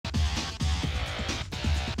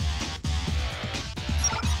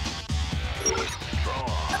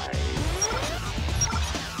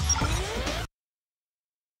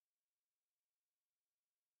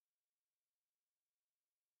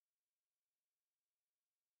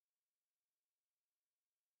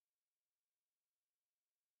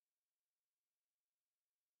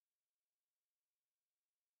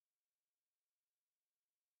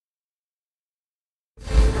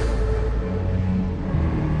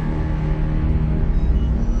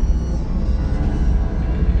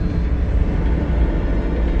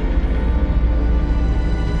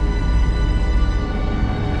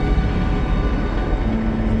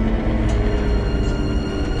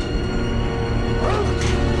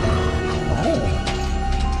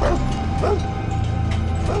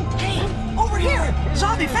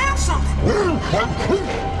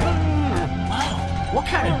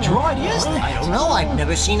mighty, isn't it? I don't know. I've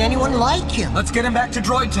never seen anyone like him. Let's get him back to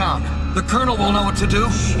Droid Town. The Colonel will know what to do.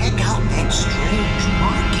 Check out that strange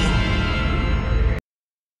marking.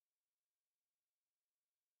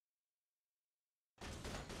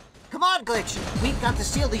 Come on, Glitch. We've got to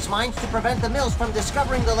seal these mines to prevent the mills from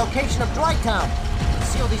discovering the location of Droid Town.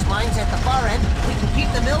 Seal these mines at the far end, we can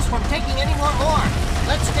keep the mills from taking any more ore.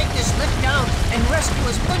 Let's take this lift down and rescue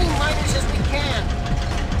as many miners as we can.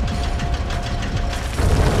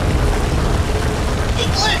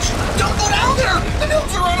 Hey, Glitch! Don't go down there! The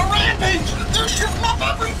mills are on a rampage! They're shooting up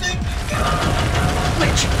everything!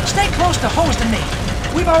 Glitch, stay close to Hose and me.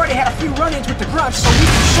 We've already had a few run-ins with the grunts, so we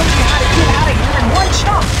can show you how to get out of here in one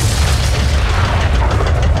chunk.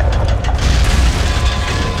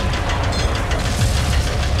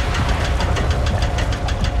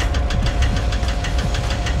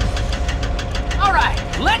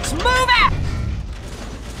 Let's move it!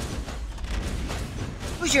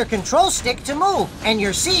 Use your control stick to move, and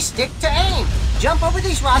your C stick to aim. Jump over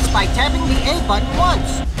these rocks by tapping the A button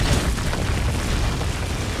once.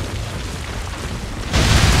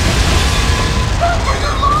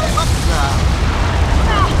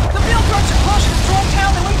 The mill grunts are closer to Droid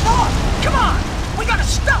Town than we thought. Come on, we gotta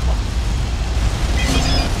stop them.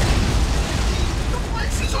 The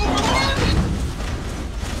place is overrun!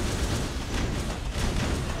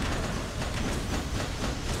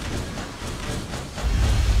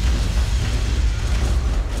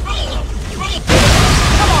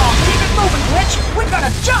 We've got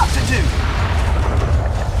a job to do!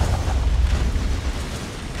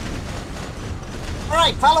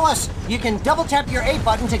 Alright, follow us. You can double tap your A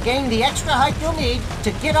button to gain the extra height you'll need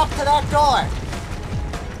to get up to that door.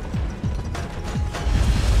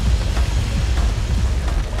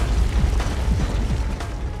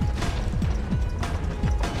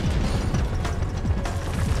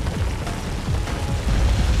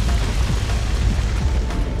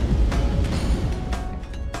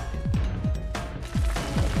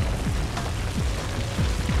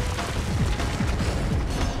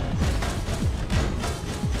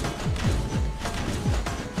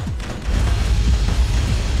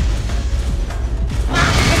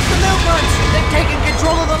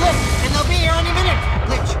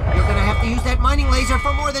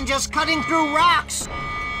 For more than just cutting through rocks.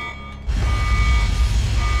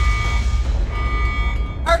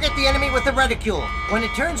 Target the enemy with the reticule. When it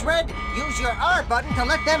turns red, use your R button to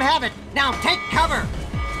let them have it. Now take cover.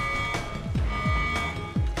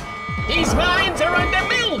 These mines are under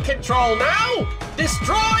mill control now.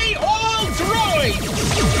 Destroy all droids.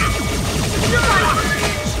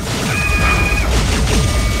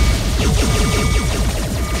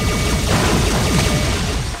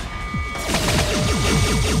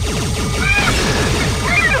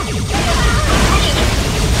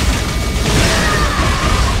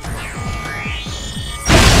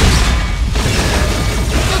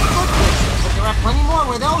 Plenty more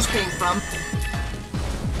where those came from.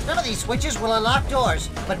 Some of these switches will unlock doors,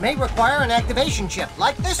 but may require an activation chip,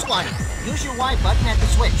 like this one. Use your Y button at the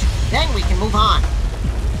switch. Then we can move on.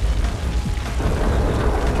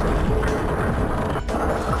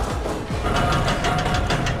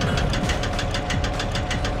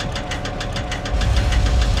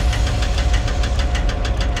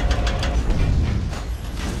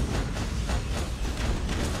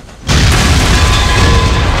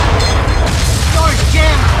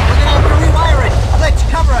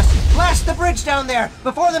 Blast the bridge down there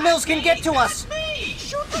before the mills can get to us.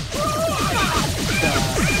 Shoot the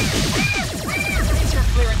It's your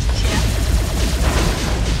clearance check.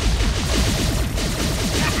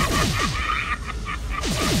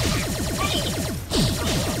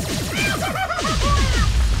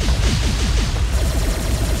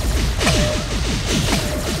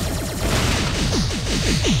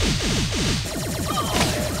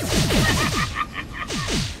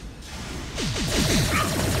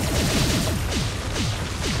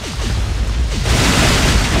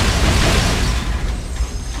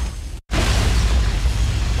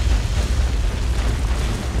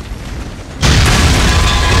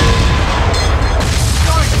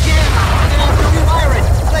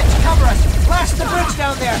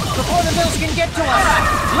 Down there before the mills can get to us. All right,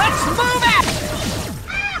 let's move it!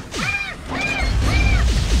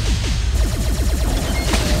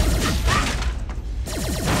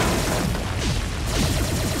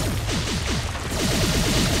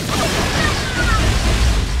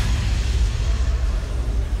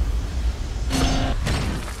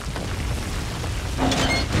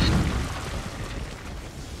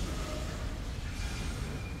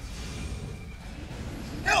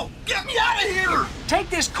 Help! Get me out of here! Take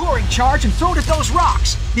this coring charge and throw it at those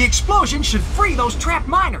rocks. The explosion should free those trapped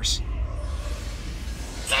miners.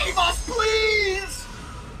 Save us, please!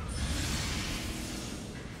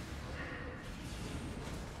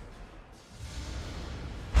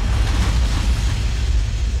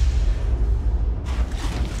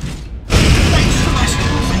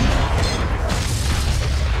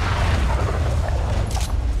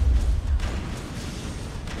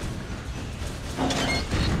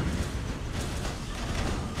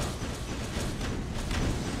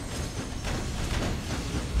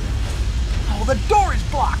 The door is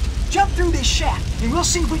blocked. Jump through this shaft, and we'll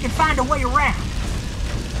see if we can find a way around.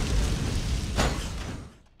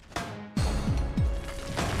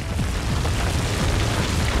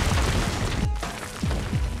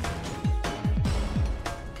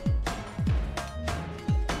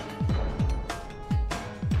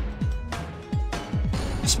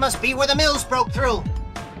 This must be where the mills broke through.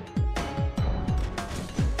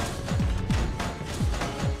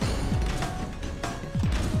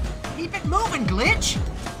 Keep it moving, Glitch.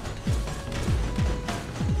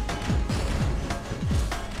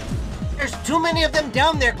 There's too many of them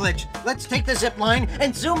down there, Glitch. Let's take the zip line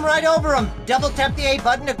and zoom right over them. Double tap the A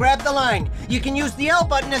button to grab the line. You can use the L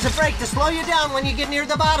button as a brake to slow you down when you get near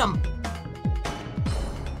the bottom.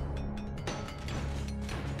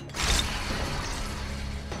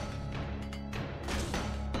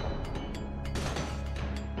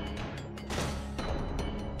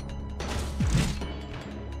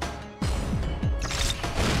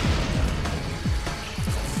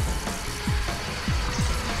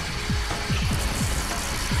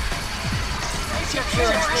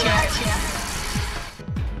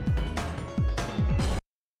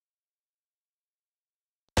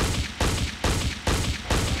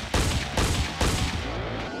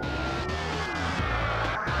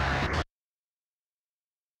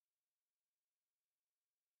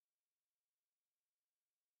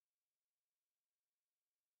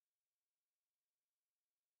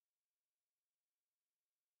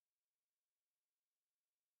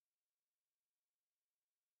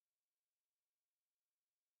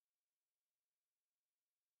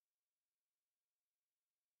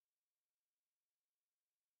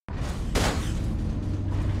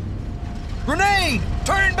 Grenade!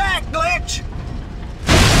 Turn back, Glitch!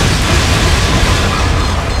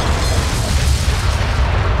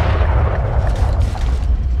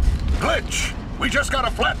 Glitch! We just got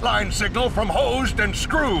a flatline signal from Hosed and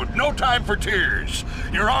Screwed. No time for tears.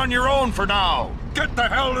 You're on your own for now. Get the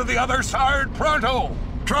hell to the other side pronto!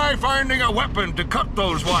 Try finding a weapon to cut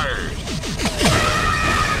those wires.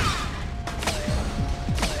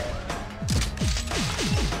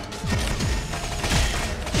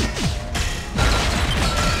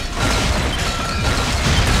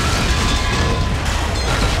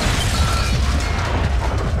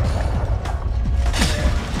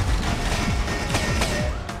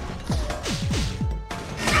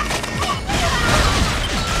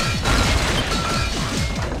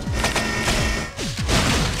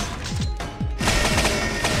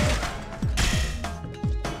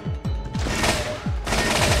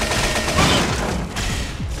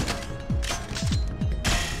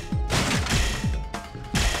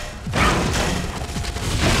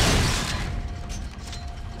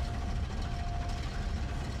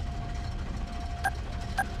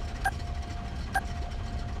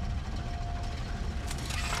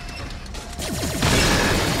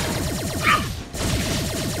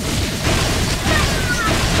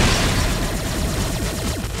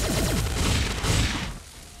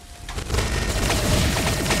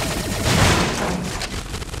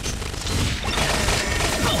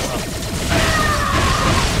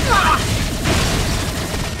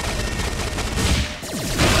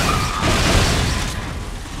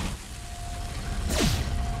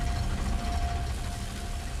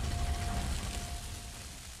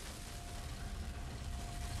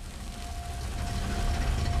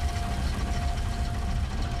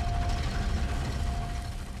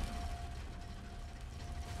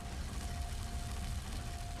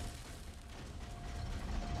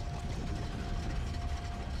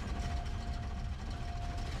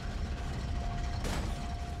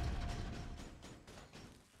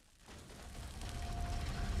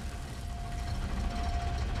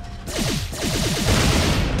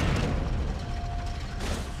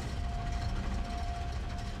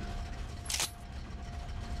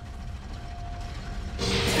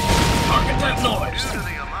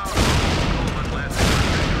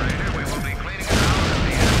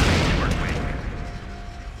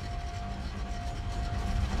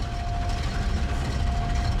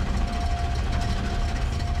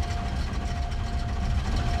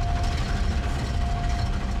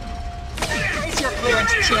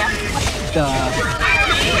 chap. What the...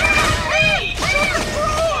 Hey!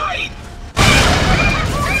 Droid!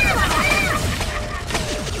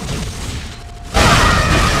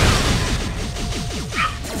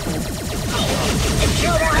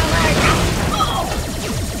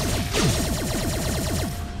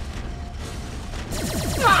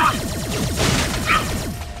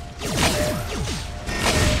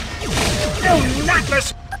 Do not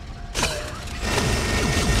listen!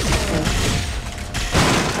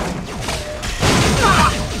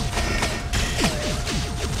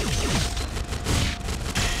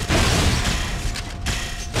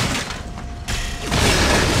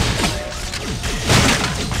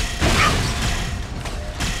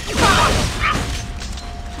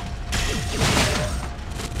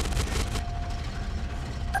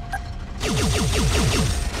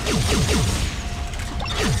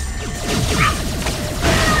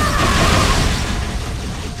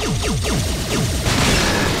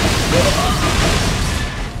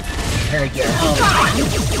 Heard your home.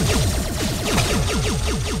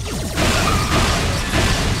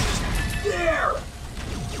 There!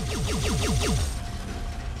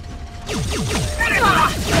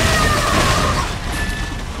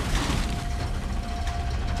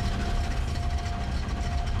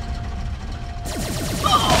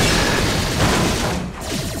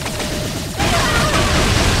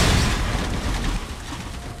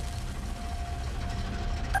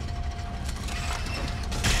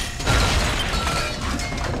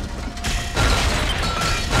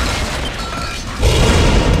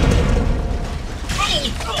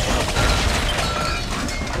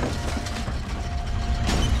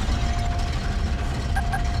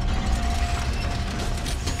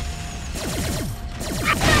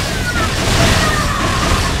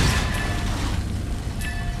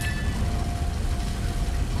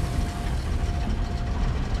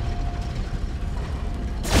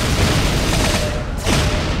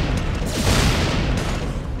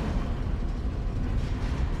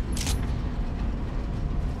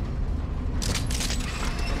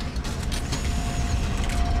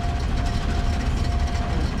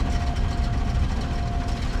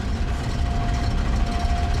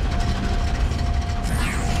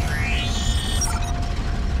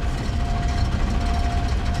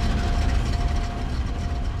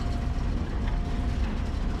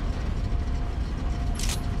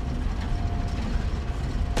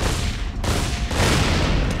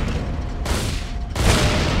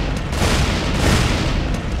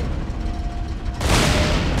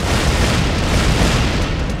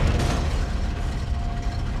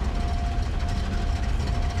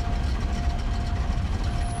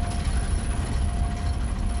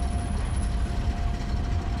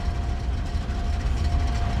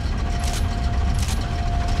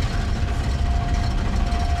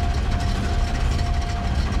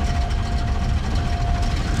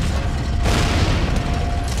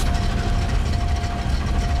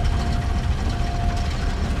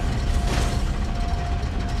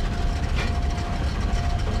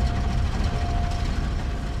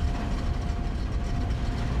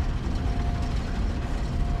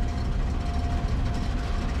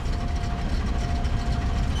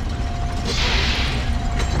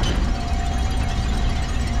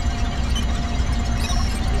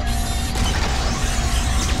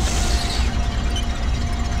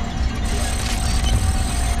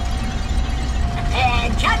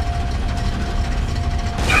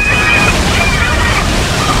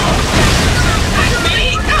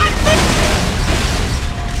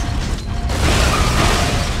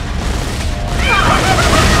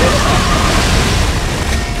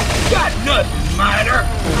 Got nothing, miner!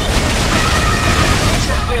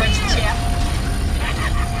 Interference